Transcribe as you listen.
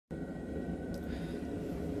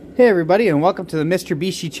Hey everybody, and welcome to the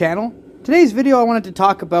Mr.Bishi channel. Today's video I wanted to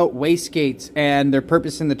talk about wastegates and their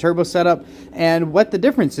purpose in the turbo setup and what the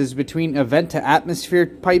difference is between a vent to atmosphere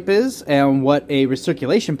pipe is and what a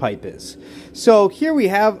recirculation pipe is. So here we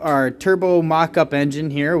have our turbo mock-up engine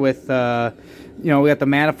here with we got the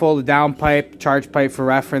manifold, the downpipe, charge pipe for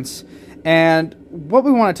reference. And what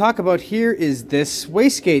we want to talk about here is this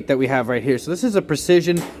wastegate that we have right here. So this is a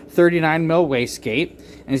precision 39mm wastegate.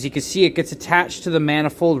 And as you can see, it gets attached to the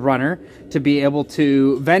manifold runner to be able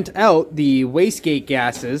to vent out the wastegate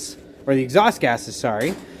gases, or the exhaust gases,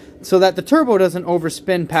 sorry, so that the turbo doesn't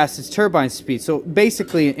overspin past its turbine speed. So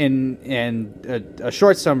basically, in a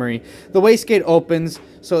short summary, the wastegate opens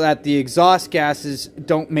so that the exhaust gases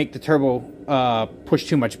don't make the turbo push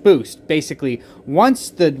too much boost. Basically,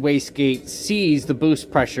 once the wastegate sees the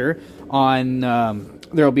boost pressure on,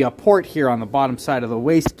 there will be a port here on the bottom side of the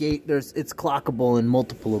wastegate. It's clockable in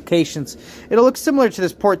multiple locations. It'll look similar to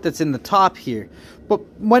this port that's in the top here. But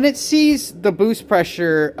when it sees the boost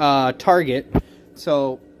pressure target,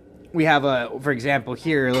 so we have for example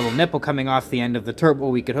here, a little nipple coming off the end of the turbo.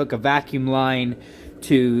 We could hook a vacuum line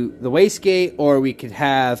to the wastegate, or we could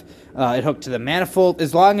have it hooked to the manifold.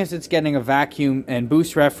 As long as it's getting a vacuum and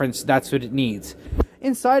boost reference, that's what it needs.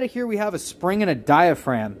 Inside of here we have a spring and a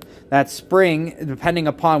diaphragm. That spring, depending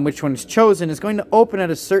upon which one is chosen, is going to open at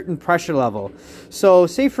a certain pressure level. So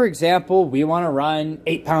say for example, we want to run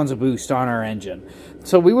 8 pounds of boost on our engine.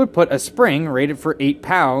 So we would put a spring rated for 8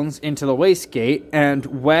 pounds into the wastegate, and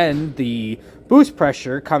when the boost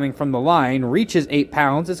pressure coming from the line reaches 8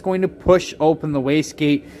 pounds, it's going to push open the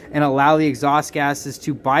wastegate and allow the exhaust gases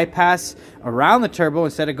to bypass around the turbo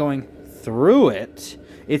instead of going through it.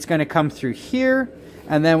 It's going to come through here,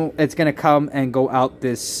 and then it's going to come and go out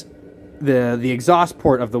the exhaust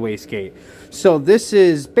port of the wastegate. So this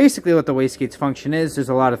is basically what the wastegate's function is. There's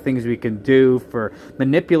a lot of things we can do for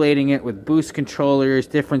manipulating it with boost controllers,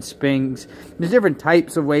 different springs. There's different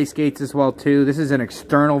types of wastegates as well too. This is an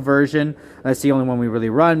external version. That's the only one we really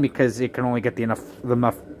run because it can only get the enough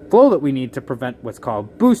flow that we need to prevent what's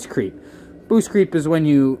called boost creep. Boost creep is when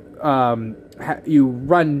you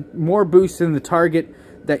run more boost than the target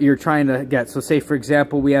that you're trying to get. So say for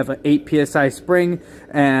example, we have an 8 psi spring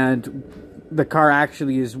and the car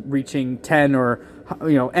actually is reaching 10 or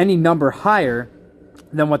any number higher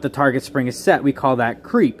than what the target spring is set. We call that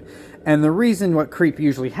creep. And the reason what creep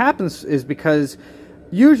usually happens is because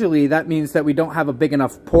usually that means that we don't have a big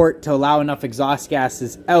enough port to allow enough exhaust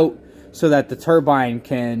gases out so that the turbine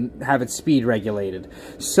can have its speed regulated.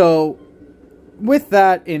 So with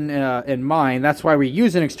that in mind, that's why we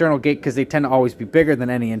use an external gate, because they tend to always be bigger than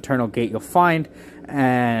any internal gate you'll find,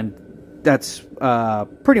 and that's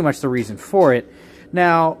pretty much the reason for it.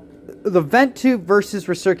 Now, the vent tube versus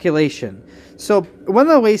recirculation. So when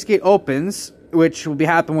the wastegate opens, which will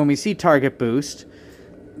happen when we see target boost,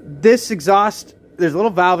 this exhaust, there's a little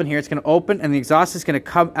valve in here, it's going to open, and the exhaust is going to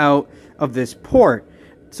come out of this port.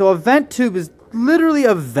 So a vent tube is literally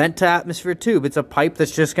a vent to atmosphere tube. It's a pipe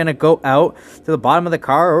that's just going to go out to the bottom of the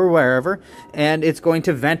car or wherever, and it's going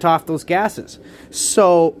to vent off those gases.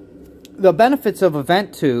 So the benefits of a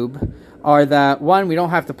vent tube are that, one, we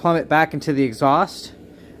don't have to plumb it back into the exhaust,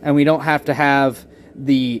 and we don't have to have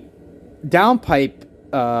the downpipe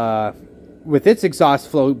with its exhaust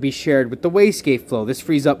flow be shared with the wastegate flow. This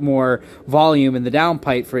frees up more volume in the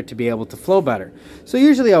downpipe for it to be able to flow better. So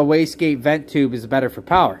usually a wastegate vent tube is better for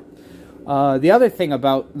power. The other thing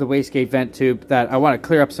about the wastegate vent tube that I want to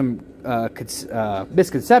clear up some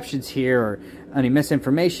misconceptions here, or any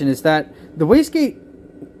misinformation, is that the wastegate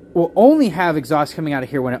will only have exhaust coming out of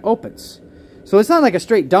here when it opens. So it's not like a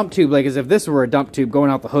straight dump tube, like as if this were a dump tube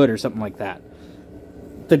going out the hood or something like that.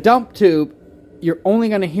 The dump tube, you're only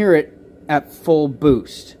going to hear it at full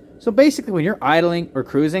boost. So basically when you're idling or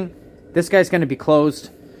cruising, this guy's going to be closed.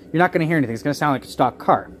 You're not going to hear anything. It's going to sound like a stock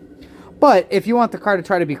car. But if you want the car to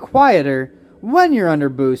try to be quieter when you're under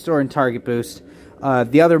boost or in target boost,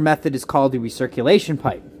 the other method is called the recirculation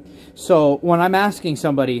pipe. So when I'm asking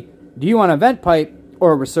somebody, do you want a vent pipe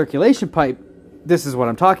or a recirculation pipe, this is what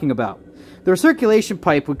I'm talking about. The recirculation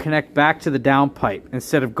pipe would connect back to the downpipe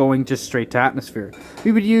instead of going just straight to atmosphere.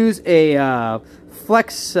 We would use a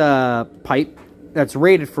flex pipe that's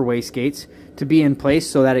rated for wastegates to be in place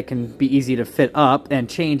so that it can be easy to fit up and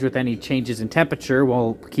change with any changes in temperature.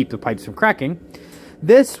 Will keep the pipes from cracking.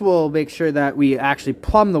 This will make sure that we actually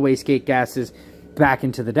plumb the wastegate gases back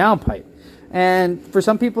into the downpipe. And for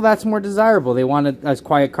some people that's more desirable. They want as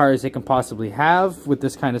quiet car as they can possibly have with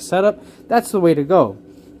this kind of setup. That's the way to go.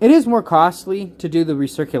 It is more costly to do the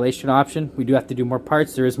recirculation option. We do have to do more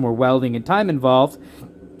parts. There is more welding and time involved.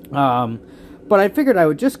 But I figured I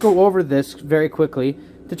would just go over this very quickly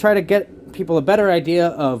to try to get people a better idea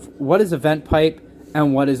of what is a vent pipe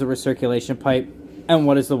and what is a recirculation pipe and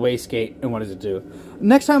what is the wastegate and what does it do.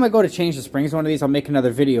 Next time I go to change the springs, one of these, I'll make another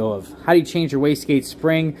video of how do you change your wastegate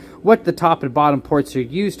spring, what the top and bottom ports are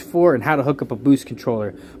used for, and how to hook up a boost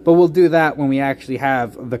controller. But we'll do that when we actually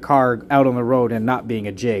have the car out on the road and not being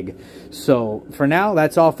a jig. So for now,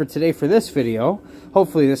 that's all for today for this video.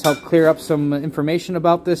 Hopefully this helped clear up some information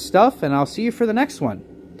about this stuff, and I'll see you for the next one.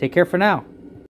 Take care for now.